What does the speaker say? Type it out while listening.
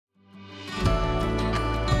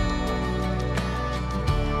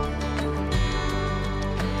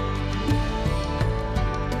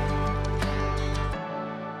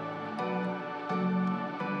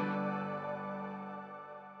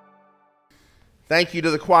Thank you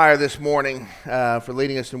to the choir this morning for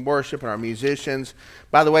leading us in worship and our musicians.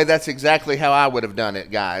 By the way, that's exactly how I would have done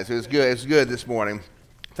it, guys. It was good. It was good this morning.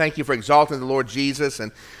 Thank you for exalting the Lord Jesus.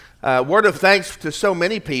 And word of thanks to so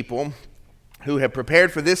many people who have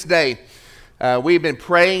prepared for this day. We've been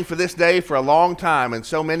praying for this day for a long time, and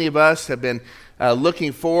so many of us have been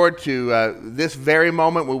looking forward to this very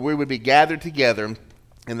moment where we would be gathered together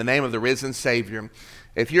in the name of the risen Savior.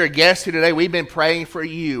 If you're a guest here today, we've been praying for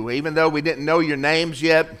you. Even though we didn't know your names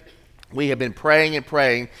yet, we have been praying and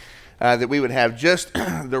praying that we would have just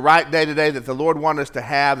the right day today that the Lord wanted us to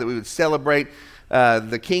have, that we would celebrate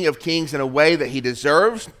the King of Kings in a way that he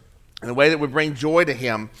deserves, in a way that would bring joy to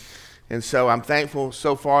him. And so I'm thankful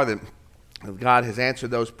so far that God has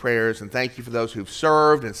answered those prayers, and thank you for those who've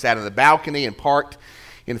served and sat on the balcony and parked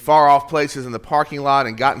in far-off places in the parking lot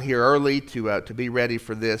and gotten here early to be ready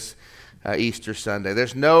for this Easter Sunday.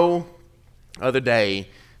 There's no other day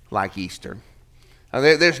like Easter.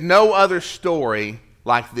 There's no other story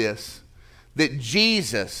like this, that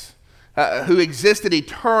Jesus, who existed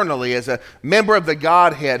eternally as a member of the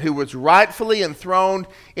Godhead, who was rightfully enthroned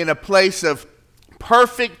in a place of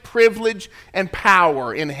perfect privilege and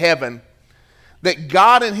power in heaven, that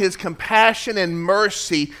God in his compassion and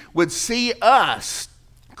mercy would see us,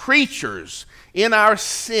 creatures, in our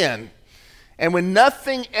sin, and when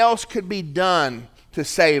nothing else could be done to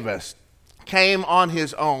save us, came on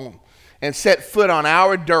his own and set foot on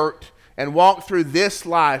our dirt and walked through this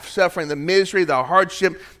life, suffering the misery, the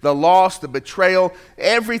hardship, the loss, the betrayal,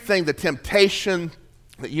 everything, the temptation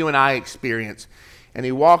that you and I experience. And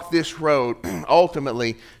he walked this road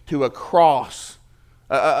ultimately to a cross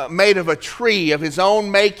made of a tree of his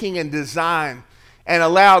own making and design, and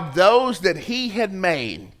allowed those that he had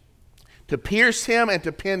made to pierce him and to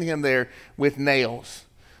pin him there with nails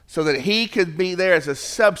so that he could be there as a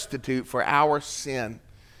substitute for our sin.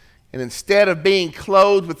 And instead of being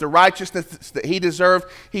clothed with the righteousness that he deserved,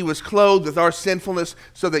 he was clothed with our sinfulness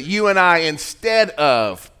so that you and I, instead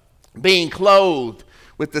of being clothed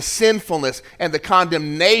with the sinfulness and the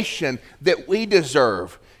condemnation that we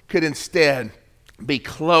deserve, could instead be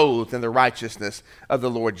clothed in the righteousness of the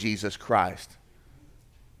Lord Jesus Christ.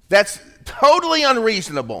 That's totally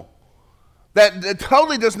unreasonable. That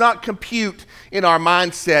totally does not compute in our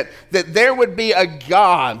mindset that there would be a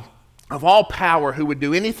God of all power who would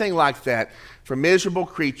do anything like that for miserable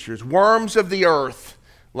creatures, worms of the earth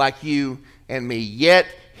like you and me. Yet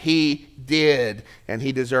he did, and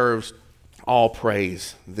he deserves all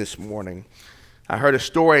praise this morning. I heard a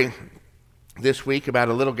story this week about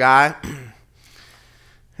a little guy.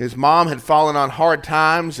 His mom had fallen on hard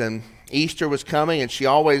times, and Easter was coming, and she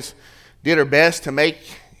always did her best to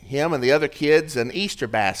make him and the other kids an Easter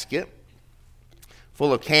basket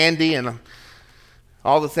full of candy and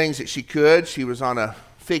all the things that she could. She was on a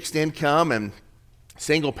fixed income and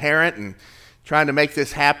single parent and trying to make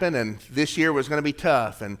this happen, and this year was going to be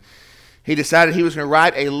tough. And he decided he was going to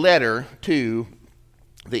write a letter to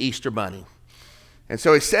the Easter Bunny. And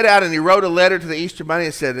so he set out and he wrote a letter to the Easter Bunny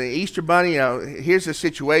and said, Easter Bunny, here's the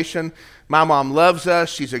situation. My mom loves us.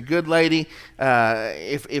 She's a good lady.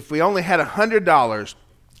 If we only had $100,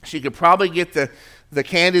 she could probably get the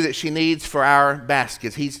candy that she needs for our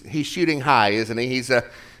baskets. He's shooting high, isn't he?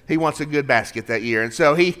 He wants a good basket that year. And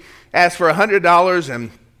so he asked for $100, and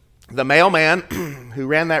the mailman who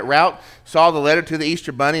ran that route saw the letter to the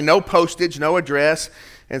Easter Bunny, no postage, no address.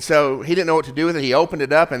 And so he didn't know what to do with it. He opened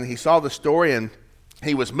it up and he saw the story and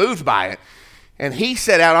he was moved by it. And he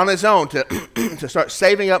set out on his own to start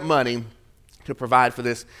saving up money to provide for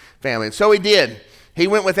this family. And so he did. He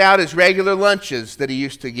went without his regular lunches that he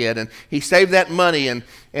used to get, and he saved that money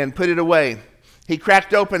and put it away. He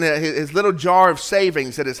cracked open his little jar of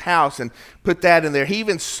savings at his house and put that in there. He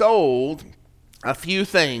even sold a few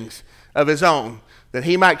things of his own that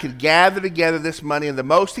he could gather together this money, and the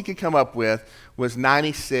most he could come up with was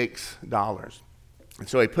 $96. And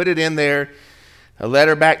so he put it in there, a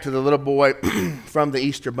letter back to the little boy from the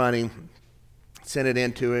Easter Bunny, sent it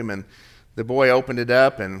in to him, and the boy opened it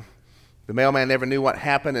up, and the mailman never knew what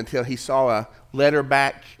happened until he saw a letter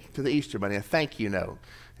back to the Easter Bunny, a thank you note.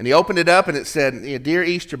 And he opened it up and it said, Dear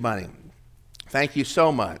Easter Bunny, thank you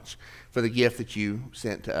so much for the gift that you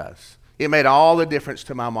sent to us. It made all the difference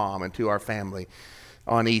to my mom and to our family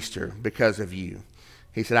on Easter because of you.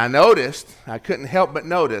 He said, I couldn't help but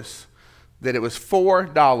notice that it was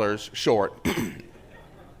 $4 short.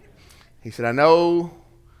 He said, I know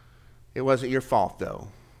it wasn't your fault though.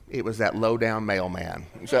 It was that low-down mailman.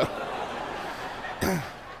 So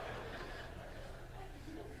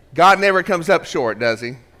God never comes up short, does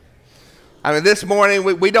he? I mean, this morning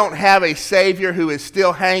we don't have a Savior who is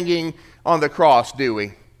still hanging on the cross, do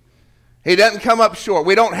we? He doesn't come up short.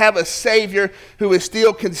 We don't have a Savior who is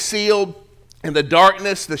still concealed in the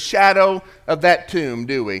darkness, the shadow of that tomb,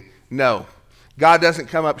 do we? No. God doesn't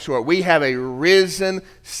come up short. We have a risen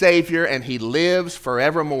Savior, and he lives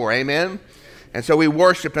forevermore. Amen? And so we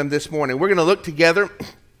worship him this morning. We're going to look together,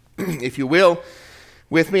 if you will,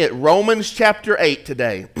 with me at Romans chapter 8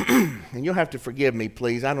 today. And you'll have to forgive me,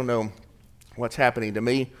 please. I don't know what's happening to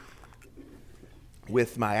me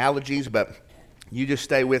with my allergies, but you just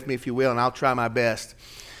stay with me, if you will, and I'll try my best.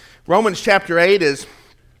 Romans chapter 8 is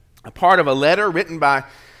a part of a letter written by,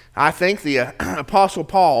 I think, the Apostle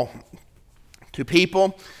Paul to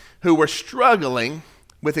people who were struggling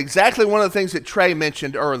with exactly one of the things that Trey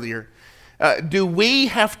mentioned earlier. Do we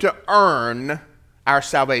have to earn our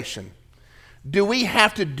salvation? Do we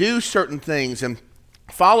have to do certain things and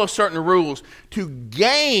follow certain rules to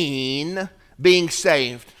gain being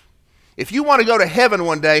saved? If you want to go to heaven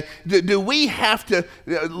one day, do we have to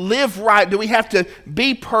live right? Do we have to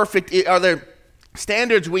be perfect? Are there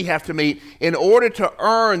standards we have to meet in order to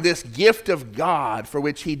earn this gift of God for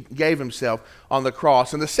which he gave himself on the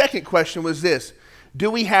cross? And the second question was this: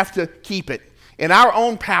 do we have to keep it in our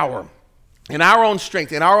own power, in our own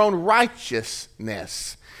strength, in our own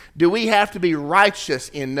righteousness? Do we have to be righteous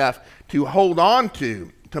enough to hold on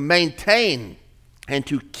to maintain, and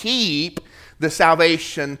to keep the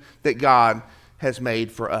salvation that God has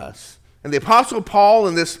made for us? And the Apostle Paul,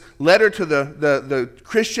 in this letter to the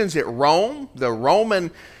Christians at Rome, the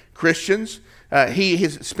Roman Christians, he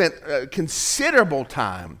has spent considerable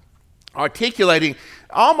time articulating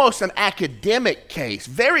almost an academic case,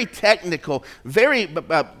 very technical, very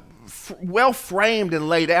well framed and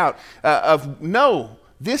laid out, of no,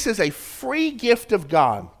 this is a free gift of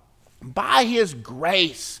God by his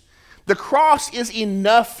grace. The cross is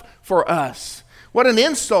enough for us. What an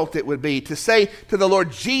insult it would be to say to the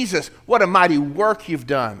Lord Jesus, what a mighty work you've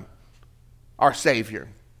done, our Savior.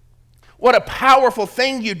 What a powerful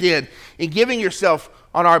thing you did in giving yourself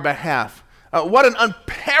on our behalf. What an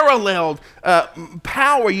unparalleled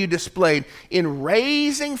power you displayed in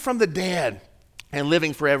raising from the dead and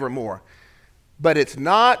living forevermore. But it's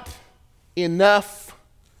not enough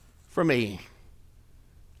for me.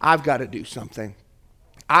 I've got to do something.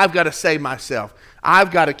 I've got to save myself. I've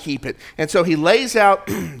got to keep it. And so he lays out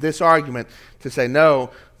this argument to say,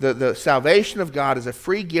 no, the salvation of God is a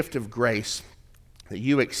free gift of grace that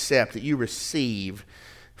you accept, that you receive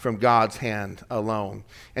from God's hand alone.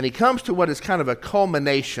 And he comes to what is kind of a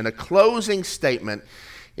culmination, a closing statement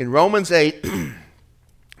in Romans 8 and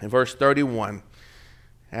verse 31.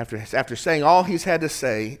 After saying all he's had to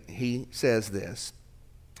say, he says this: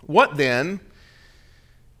 what then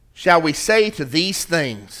shall we say to these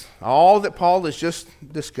things? All that Paul has just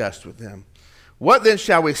discussed with them. What then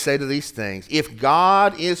shall we say to these things? If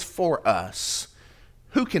God is for us,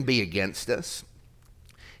 who can be against us?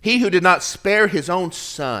 He who did not spare his own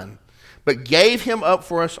son, but gave him up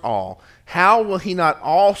for us all, how will he not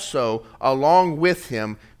also, along with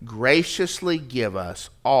him, graciously give us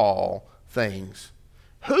all things?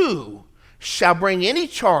 Who shall bring any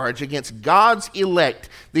charge against God's elect?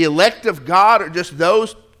 The elect of God are just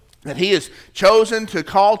those that he has chosen to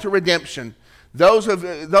call to redemption. Those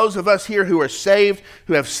of us here who are saved,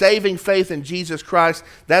 who have saving faith in Jesus Christ,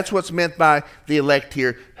 that's what's meant by the elect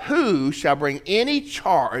here. Who shall bring any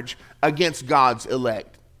charge against God's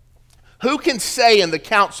elect? Who can say in the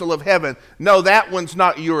council of heaven, no, that one's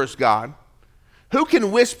not yours, God? Who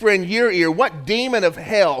can whisper in your ear? What demon of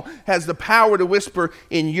hell has the power to whisper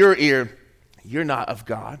in your ear, you're not of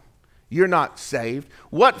God? You're not saved.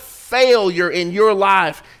 What failure in your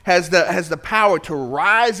life has the power to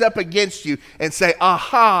rise up against you and say,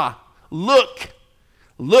 aha, look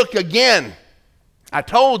again. I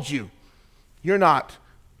told you, you're not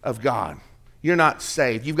of God. You're not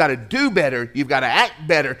saved. You've got to do better. You've got to act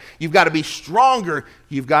better. You've got to be stronger.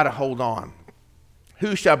 You've got to hold on.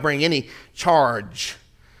 Who shall bring any charge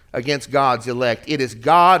against God's elect? It is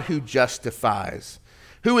God who justifies.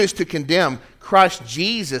 Who is to condemn? Christ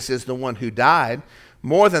Jesus is the one who died.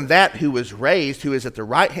 More than that, who was raised, who is at the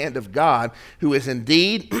right hand of God, who is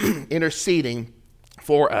indeed interceding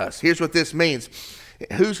for us. Here's what this means.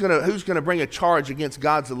 Who's going to bring a charge against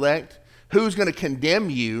God's elect? Who's going to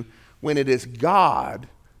condemn you when it is God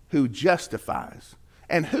who justifies?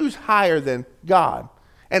 And who's higher than God?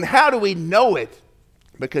 And how do we know it?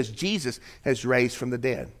 Because Jesus has raised from the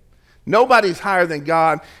dead. Nobody's higher than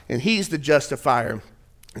God, and he's the justifier.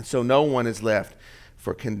 And so no one is left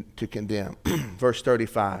to condemn. Verse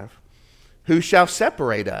 35. Who shall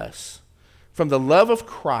separate us from the love of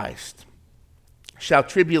Christ? Shall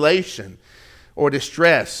tribulation or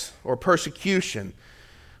distress or persecution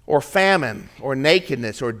or famine, or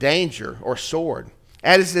nakedness, or danger, or sword.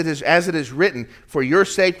 As it is written, for your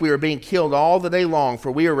sake we are being killed all the day long,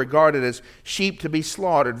 for we are regarded as sheep to be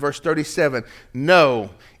slaughtered. Verse 37, no,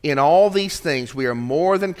 in all these things we are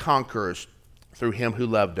more than conquerors through him who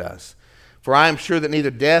loved us. For I am sure that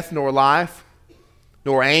neither death nor life,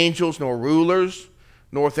 nor angels, nor rulers,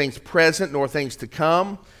 nor things present, nor things to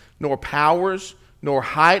come, nor powers, nor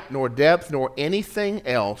height, nor depth, nor anything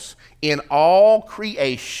else in all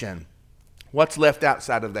creation. What's left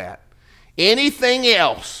outside of that? Anything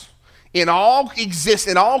else in all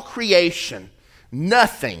creation,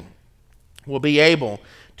 nothing will be able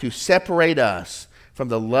to separate us from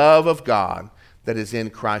the love of God that is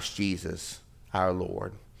in Christ Jesus, our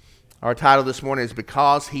Lord. Our title this morning is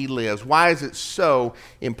Because He Lives. Why is it so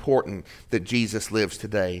important that Jesus lives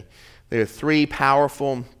today? There are three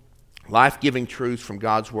powerful, life-giving truths from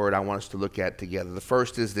God's Word I want us to look at together. The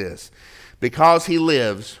first is this: because He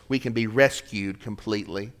lives, we can be rescued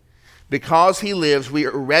completely. Because He lives, we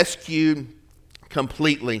are rescued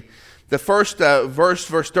completely. The first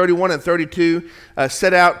verse 31 and 32,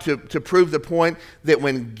 set out to prove the point that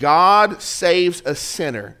when God saves a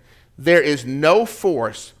sinner, there is no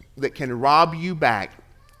force that can rob you back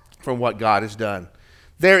from what God has done.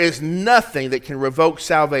 There is nothing that can revoke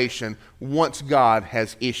salvation once God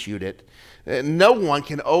has issued it. No one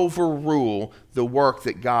can overrule the work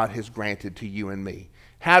that God has granted to you and me.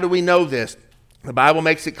 How do we know this? The Bible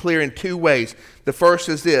makes it clear in two ways. The first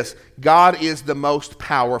is this: God is the most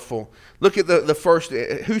powerful. Look at the first.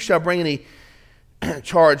 Who shall bring any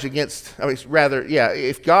charge against,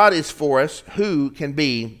 if God is for us, who can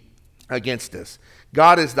be against us?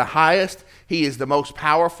 God is the highest. He is the most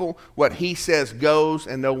powerful. What He says goes,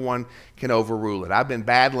 and no one can overrule it. I've been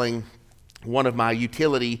battling one of my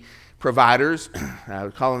utility providers.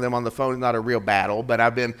 Calling them on the phone is not a real battle, but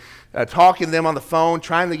I've been talking to them on the phone,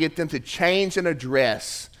 trying to get them to change an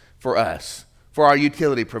address for us, for our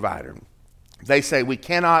utility provider. They say, we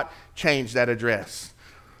cannot change that address.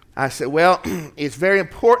 I said, well, it's very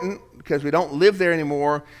important because we don't live there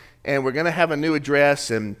anymore, and we're going to have a new address,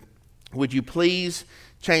 and would you please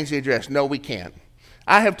change the address? No, we can't.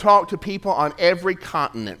 I have talked to people on every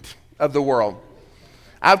continent of the world.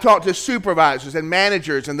 I've talked to supervisors and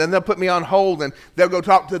managers, and then they'll put me on hold, and they'll go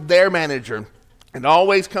talk to their manager. And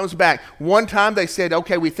always comes back. One time they said,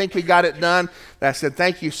 okay, we think we got it done. And I said,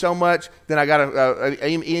 thank you so much. Then I got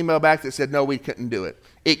an email back that said, no, we couldn't do it.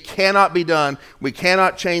 It cannot be done. We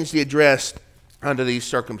cannot change the address under these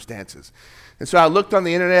circumstances. And so I looked on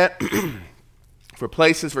the internet for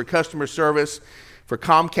places for customer service for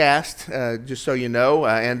Comcast, just so you know,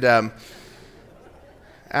 down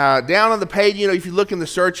on the page, if you look in the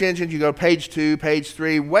search engine, you go page 2, page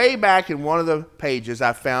 3. Way back in one of the pages,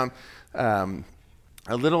 I found a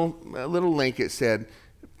little link. It said,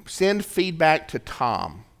 "Send feedback to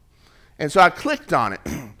Tom," and so I clicked on it,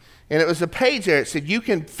 and it was a page there. It said you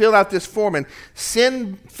can fill out this form and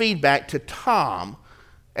send feedback to Tom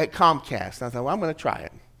at Comcast. And I thought, well, I'm going to try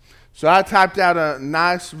it. So I typed out a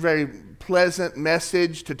nice, very pleasant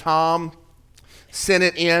message to Tom, sent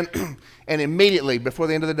it in. And immediately, before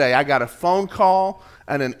the end of the day, I got a phone call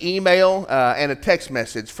and an email and a text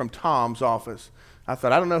message from Tom's office. I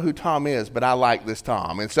thought, I don't know who Tom is, but I like this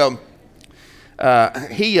Tom. And so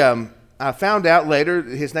I found out later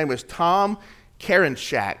his name was Tom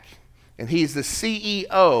Karinchak, and he's the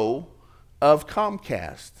CEO of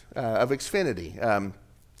Comcast, of Xfinity.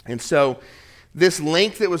 And so this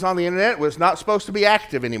link that was on the internet was not supposed to be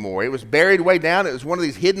active anymore. It was buried way down. It was one of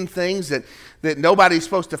these hidden things that nobody's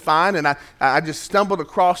supposed to find. And I just stumbled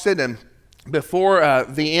across it. And before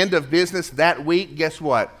the end of business that week, guess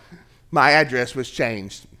what? My address was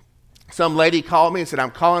changed. Some lady called me and said,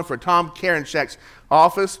 I'm calling for Tom Karinchak's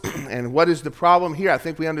office. And what is the problem here? I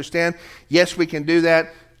think we understand. Yes, we can do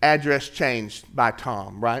that. Address changed by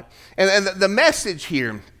Tom, right? And the message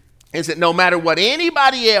here is that no matter what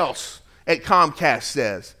anybody else at Comcast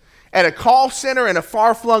says, at a call center in a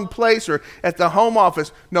far-flung place or at the home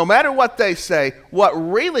office, no matter what they say, what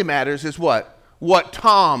really matters is what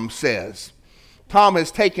Tom says. Tom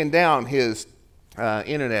has taken down his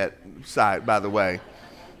internet site, by the way.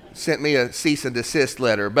 Sent me a cease and desist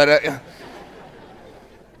letter. But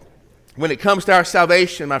when it comes to our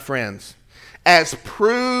salvation, my friends, as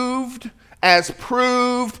proved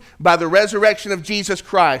by the resurrection of Jesus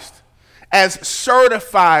Christ, as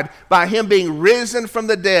certified by Him being risen from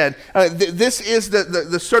the dead. This is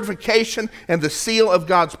the certification and the seal of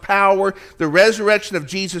God's power. The resurrection of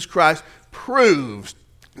Jesus Christ proves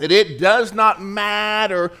that it does not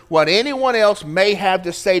matter what anyone else may have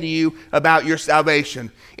to say to you about your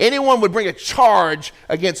salvation. Anyone would bring a charge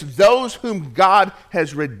against those whom God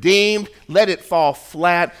has redeemed. Let it fall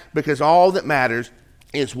flat, because all that matters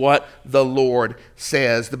is what the Lord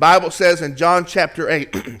says. The Bible says in John chapter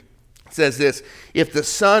 8, it says this, if the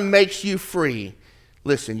Son makes you free,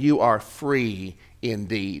 listen, you are free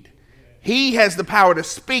indeed. He has the power to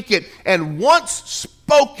speak it, and once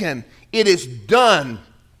spoken, it is done,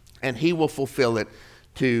 and he will fulfill it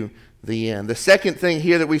to the end. The second thing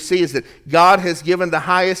here that we see is that God has given the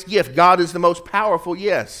highest gift. God is the most powerful,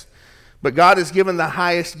 yes, but God has given the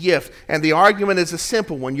highest gift, and the argument is a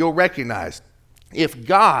simple one. You'll recognize, if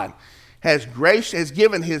God has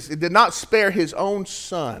given did not spare his own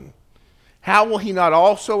Son, how will he not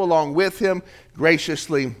also, along with him,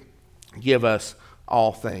 graciously give us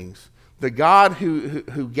all things? The God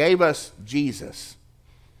who gave us Jesus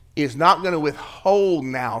is not going to withhold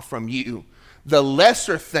now from you the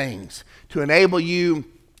lesser things to enable you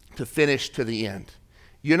to finish to the end.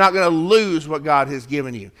 You're not going to lose what God has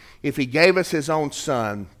given you. If he gave us his own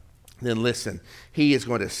Son, then listen, he is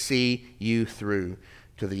going to see you through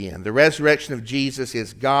to the end. The resurrection of Jesus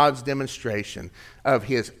is God's demonstration of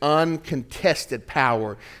his uncontested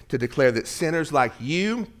power to declare that sinners like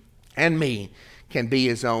you and me can be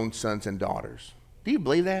his own sons and daughters. Do you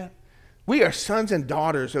believe that? We are sons and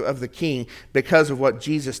daughters of the King because of what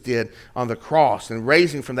Jesus did on the cross and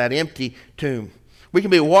raising from that empty tomb. We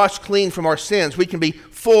can be washed clean from our sins. We can be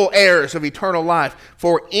full heirs of eternal life.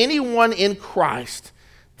 For anyone in Christ,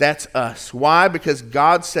 that's us. Why? Because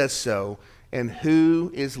God says so, and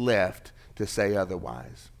who is left to say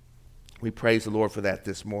otherwise? We praise the Lord for that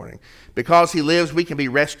this morning. Because he lives, we can be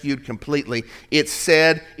rescued completely. It's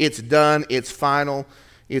said, it's done, it's final,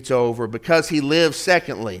 it's over. Because he lives,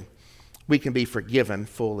 secondly, we can be forgiven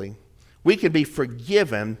fully. We can be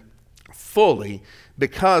forgiven fully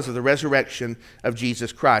because of the resurrection of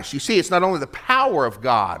Jesus Christ. You see, it's not only the power of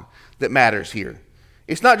God that matters here.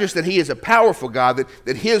 It's not just that he is a powerful God,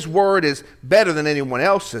 that his word is better than anyone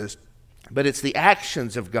else's, but it's the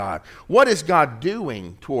actions of God. What is God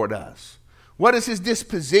doing toward us? What is his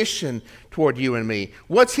disposition toward you and me?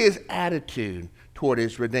 What's his attitude toward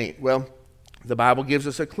his redeemed? Well, the Bible gives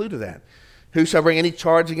us a clue to that. Who shall bring any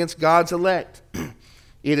charge against God's elect?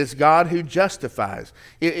 It is God who justifies.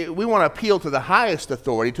 We want to appeal to the highest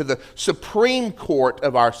authority, to the Supreme Court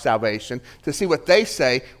of our salvation, to see what they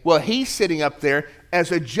say. Well, he's sitting up there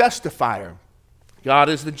as a justifier. God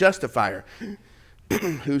is the justifier.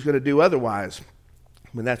 Who's going to do otherwise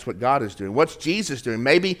when that's what God is doing? What's Jesus doing?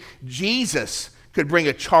 Maybe Jesus could bring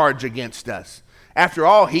a charge against us. After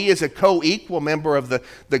all, he is a co-equal member of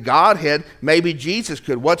the Godhead. Maybe Jesus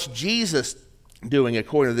could. What's Jesus doing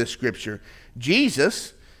according to this scripture?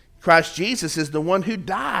 Jesus, Christ Jesus, is the one who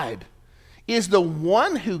died, is the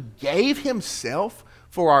one who gave himself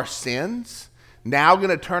for our sins, now going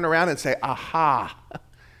to turn around and say, aha,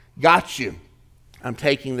 got you. I'm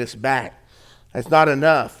taking this back. That's not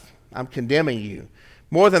enough. I'm condemning you.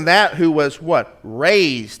 More than that, who was what?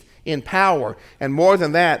 Raised in power. And more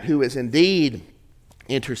than that, who is indeed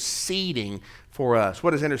interceding for us.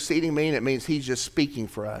 What does interceding mean? It means he's just speaking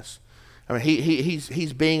for us. I mean,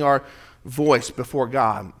 he's being our voice before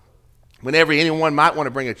God. Whenever anyone might want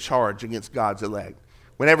to bring a charge against God's elect,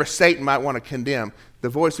 whenever Satan might want to condemn, the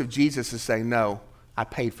voice of Jesus is saying, no, I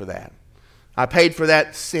paid for that. I paid for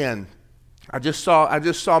that sin. I just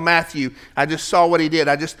saw Matthew. I just saw what he did.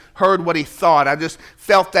 I just heard what he thought. I just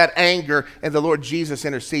felt that anger. And the Lord Jesus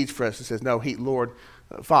intercedes for us and says, no, Lord,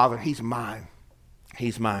 Father, he's mine.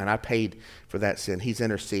 He's mine. I paid for that sin. He's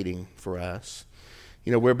interceding for us.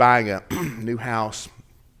 You know, we're buying a new house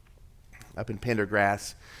up in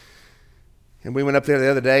Pendergrass. And we went up there the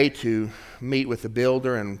other day to meet with the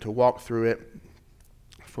builder and to walk through it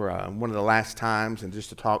for one of the last times and just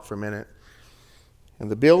to talk for a minute. And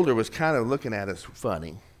the builder was kind of looking at us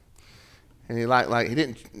funny. And he he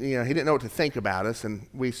didn't know what to think about us. And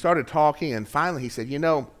we started talking, and finally he said, you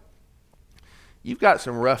know, you've got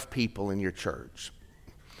some rough people in your church.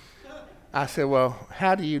 I said, well,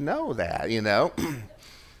 how do you know that, you know?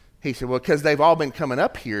 He said, well, because they've all been coming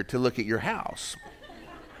up here to look at your house.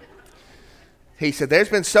 He said, there's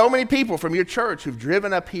been so many people from your church who've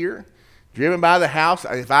driven up here, driven by the house.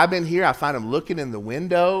 If I've been here, I find them looking in the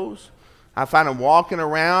windows. I find them walking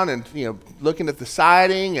around and, you know, looking at the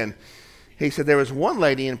siding. And he said there was one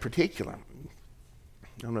lady in particular.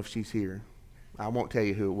 I don't know if she's here. I won't tell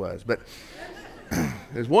you who it was. But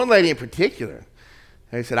there's one lady in particular.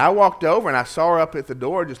 And he said, I walked over and I saw her up at the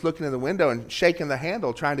door just looking in the window and shaking the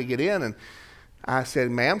handle trying to get in. And I said,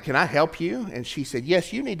 ma'am, can I help you? And she said,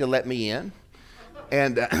 yes, you need to let me in.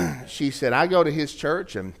 And she said, I go to his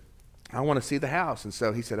church and I want to see the house. And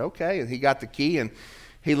so he said, okay. And he got the key and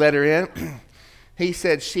he let her in. He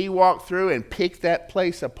said she walked through and picked that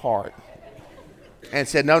place apart and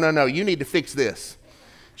said, no, you need to fix this.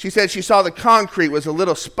 She said she saw the concrete was a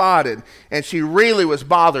little spotted and she really was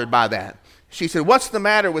bothered by that. She said, what's the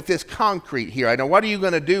matter with this concrete here? I know, what are you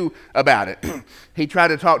going to do about it? He tried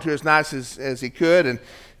to talk to her as nice as he could, and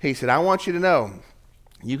he said, I want you to know,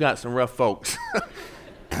 you got some rough folks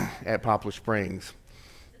at Poplar Springs.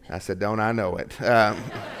 I said, don't I know it?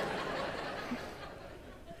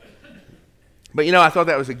 But, I thought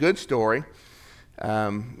that was a good story.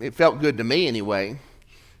 It felt good to me anyway,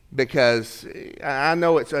 because I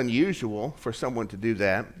know it's unusual for someone to do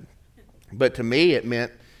that. But to me, it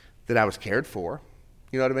meant that I was cared for.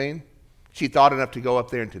 You know what I mean? She thought enough to go up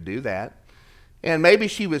there and to do that. And maybe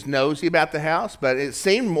she was nosy about the house, but it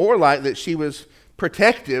seemed more like that she was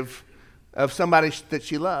protective of somebody that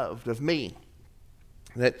she loved, of me.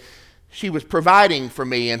 That she was providing for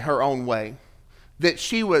me in her own way. That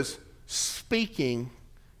she was speaking,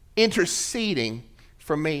 interceding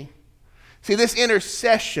for me. See, this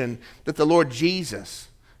intercession that the Lord Jesus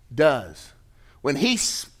does, when he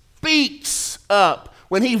speaks up,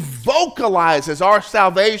 when he vocalizes our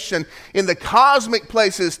salvation in the cosmic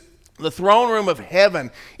places, the throne room of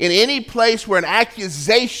heaven, in any place where an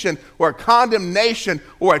accusation or a condemnation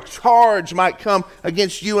or a charge might come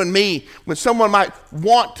against you and me, when someone might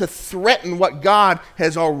want to threaten what God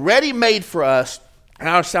has already made for us,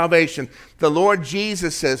 our salvation, the Lord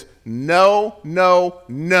Jesus says, no, no,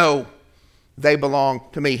 no. They belong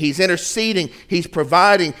to me. He's interceding, he's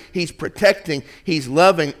providing, he's protecting, he's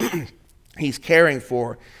loving, he's caring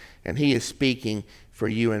for, and he is speaking for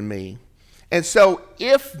you and me. And so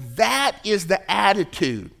if that is the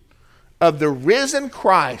attitude of the risen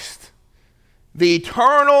Christ, the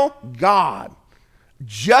eternal God,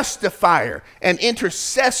 justifier and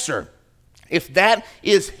intercessor, if that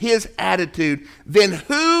is his attitude, then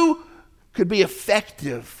who could be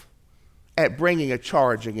effective at bringing a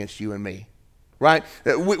charge against you and me? Right?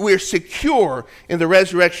 We're secure in the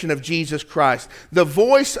resurrection of Jesus Christ. The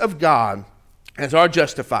voice of God as our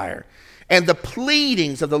justifier and the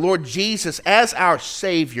pleadings of the Lord Jesus as our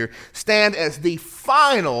Savior stand as the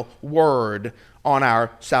final word on our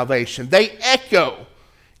salvation. They echo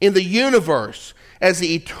in the universe as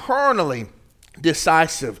the eternally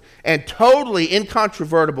decisive and totally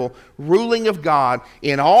incontrovertible ruling of God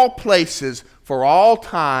in all places for all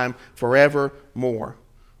time, forevermore.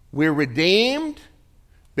 We're redeemed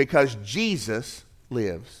because Jesus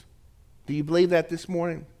lives. Do you believe that this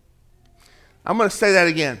morning? I'm going to say that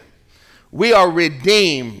again. We are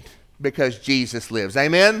redeemed because Jesus lives.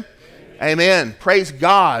 Amen? Amen? Amen. Praise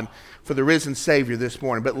God for the risen Savior this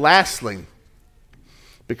morning. But lastly,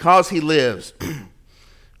 because he lives,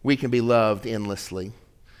 we can be loved endlessly.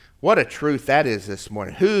 What a truth that is this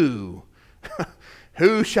morning. Who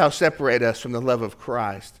shall separate us from the love of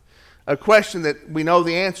Christ? A question that we know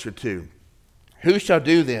the answer to. Who shall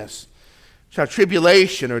do this? Shall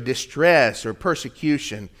tribulation or distress or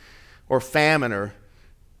persecution or famine or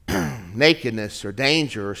nakedness or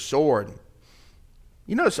danger or sword?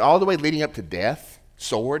 You notice all the way leading up to death,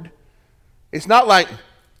 sword. It's not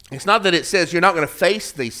that it says you're not going to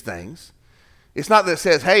face these things. It's not that it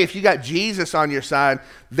says, hey, if you got Jesus on your side,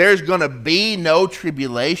 there's going to be no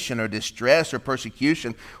tribulation or distress or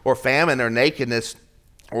persecution or famine or nakedness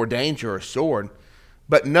or danger or sword.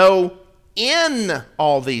 But no, in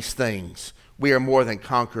all these things we are more than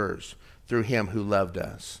conquerors through him who loved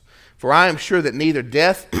us. For I am sure that neither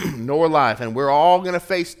death nor life, and we're all going to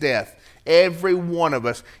face death. Every one of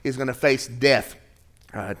us is going to face death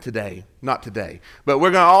today. Not today, but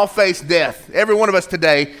we're going to all face death. Every one of us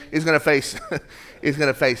today is going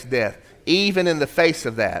to face death. Even in the face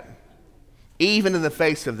of that,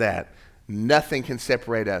 nothing can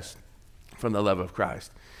separate us from the love of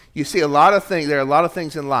Christ. You see, there are a lot of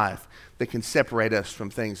things in life that can separate us from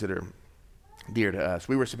things that are dear to us.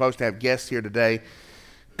 We were supposed to have guests here today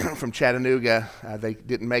from Chattanooga. They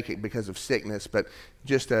didn't make it because of sickness, but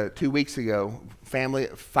just 2 weeks ago, family,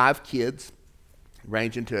 5 kids,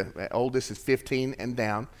 ranging to oldest is 15 and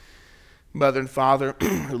down, mother and father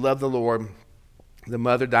who love the Lord. The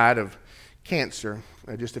mother died of cancer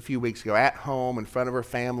just a few weeks ago, at home in front of her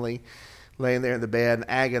family, laying there in the bed, an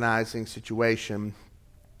agonizing situation.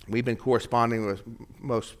 We've been corresponding with,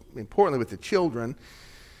 most importantly, with the children,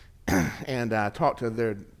 and I talked to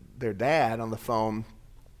their dad on the phone,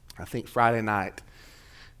 I think Friday night,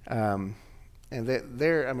 and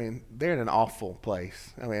they're in an awful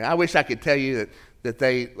place. I mean, I wish I could tell you that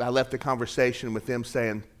I left the conversation with them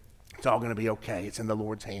saying, it's all going to be okay, it's in the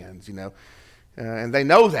Lord's hands, And they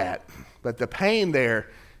know that. But the pain there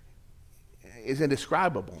is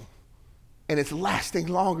indescribable. And it's lasting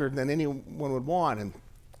longer than anyone would want. And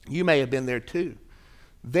you may have been there too.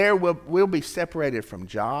 We'll be separated from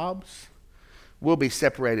jobs. We'll be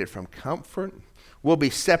separated from comfort. We'll be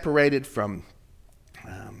separated from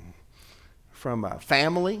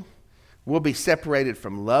family. We'll be separated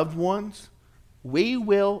from loved ones. We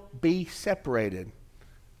will be separated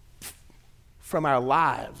from our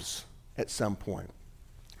lives at some point.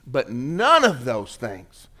 But none of those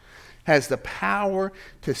things has the power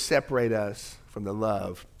to separate us from the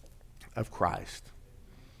love of Christ.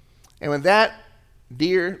 And when that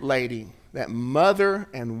dear lady, that mother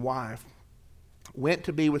and wife, went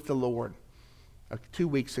to be with the Lord 2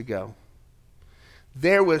 weeks ago,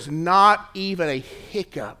 there was not even a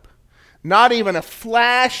hiccup, not even a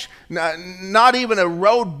flash, not even a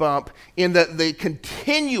road bump in the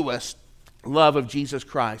continuous love of Jesus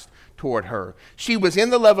Christ toward her. She was in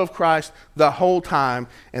the love of Christ the whole time,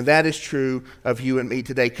 and that is true of you and me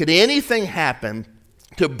today. Could anything happen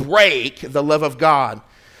to break the love of God?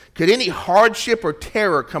 Could any hardship or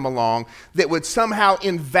terror come along that would somehow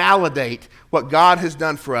invalidate what God has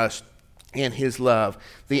done for us in his love?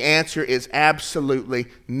 The answer is absolutely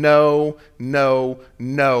no, no,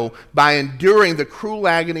 no. By enduring the cruel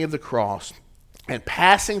agony of the cross and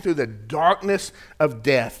passing through the darkness of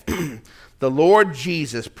death, the Lord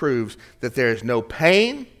Jesus proves that there is no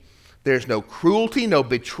pain, there's no cruelty, no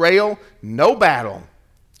betrayal, no battle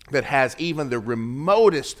that has even the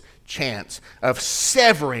remotest chance of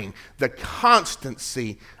severing the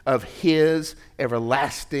constancy of his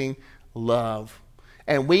everlasting love.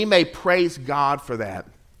 And we may praise God for that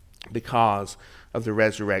because of the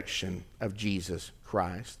resurrection of Jesus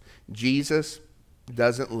Christ. Jesus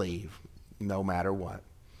doesn't leave no matter what.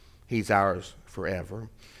 He's ours forever.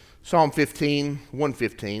 Psalm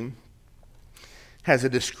 115, has a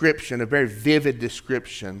description, a very vivid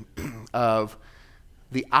description of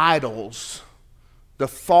the idols, the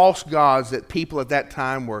false gods that people at that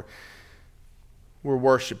time were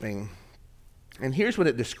worshiping. And here's what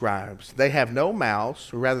it describes. They have no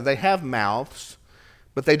mouths, or rather they have mouths,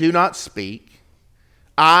 but they do not speak.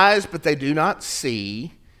 Eyes, but they do not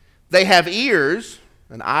see. They have ears.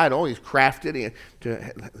 An idol, he's crafted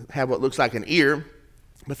to have what looks like an ear,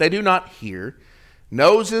 but they do not hear.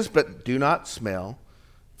 Noses, but do not smell.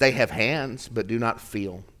 They have hands, but do not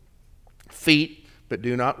feel. Feet, but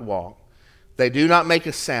do not walk. They do not make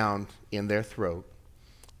a sound in their throat.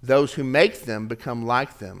 Those who make them become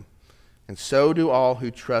like them, and so do all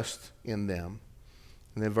who trust in them.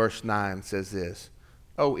 And then verse 9 says this,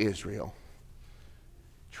 O Israel,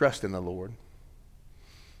 trust in the Lord.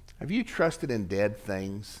 Have you trusted in dead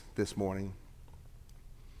things this morning?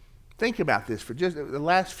 Think about this for just the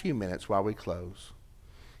last few minutes while we close.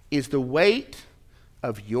 Is the weight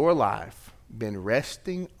of your life been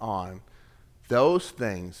resting on those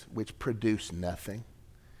things which produce nothing?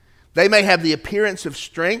 They may have the appearance of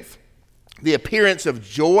strength, the appearance of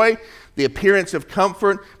joy, the appearance of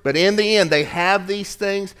comfort, but in the end they have these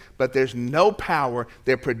things, but there's no power.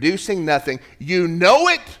 They're producing nothing. You know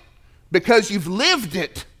it because you've lived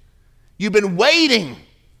it. You've been waiting,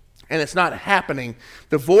 and it's not happening.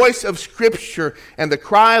 The voice of Scripture and the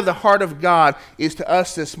cry of the heart of God is to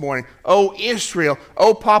us this morning. Oh, Israel,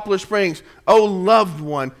 oh, Poplar Springs, oh, loved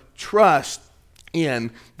one, trust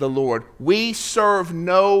in the Lord. We serve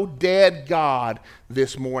no dead God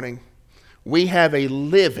this morning. We have a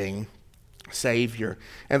living Savior.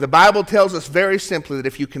 And the Bible tells us very simply that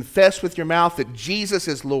if you confess with your mouth that Jesus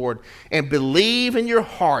is Lord and believe in your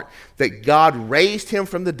heart that God raised him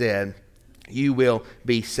from the dead, you will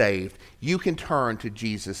be saved. You can turn to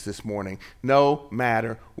Jesus this morning, no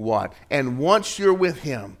matter what. And once you're with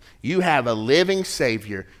him, you have a living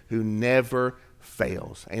Savior who never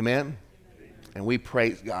fails. Amen? And we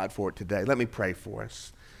praise God for it today. Let me pray for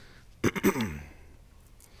us.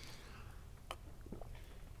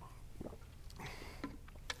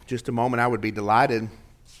 Just a moment, I would be delighted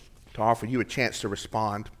to offer you a chance to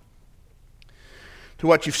respond to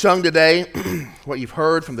what you've sung today, what you've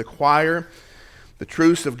heard from the choir, the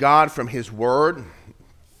truths of God from his word.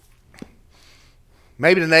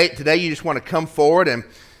 Maybe today you just want to come forward and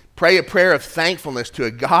pray a prayer of thankfulness to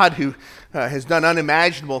a God who has done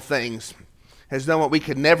unimaginable things, has done what we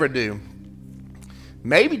could never do.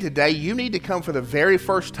 Maybe today you need to come for the very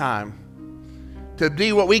first time to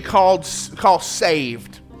be what we call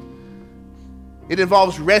saved. It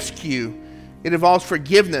involves rescue, it involves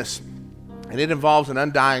forgiveness, and it involves an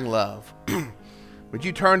undying love. Would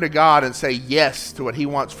you turn to God and say yes to what he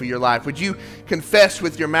wants for your life? Would you confess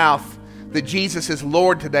with your mouth that Jesus is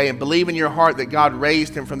Lord today and believe in your heart that God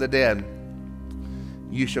raised him from the dead?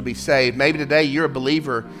 you shall be saved. Maybe today you're a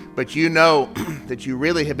believer, but you know that you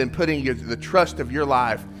really have been putting the trust of your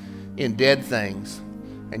life in dead things,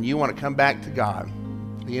 and you want to come back to God.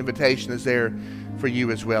 The invitation is there for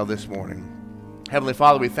you as well this morning. Heavenly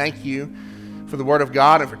Father, we thank you for the Word of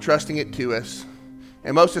God and for trusting it to us.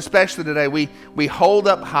 And most especially today, we hold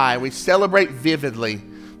up high, we celebrate vividly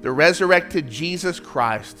the resurrected Jesus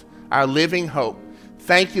Christ, our living hope.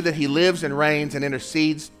 Thank you that he lives and reigns and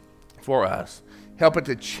intercedes for us. Help it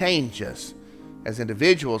to change us as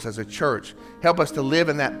individuals, as a church. Help us to live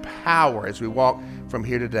in that power as we walk from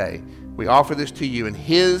here today. We offer this to you in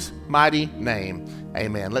his mighty name.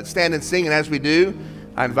 Amen. Let's stand and sing, and as we do,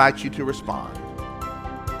 I invite you to respond.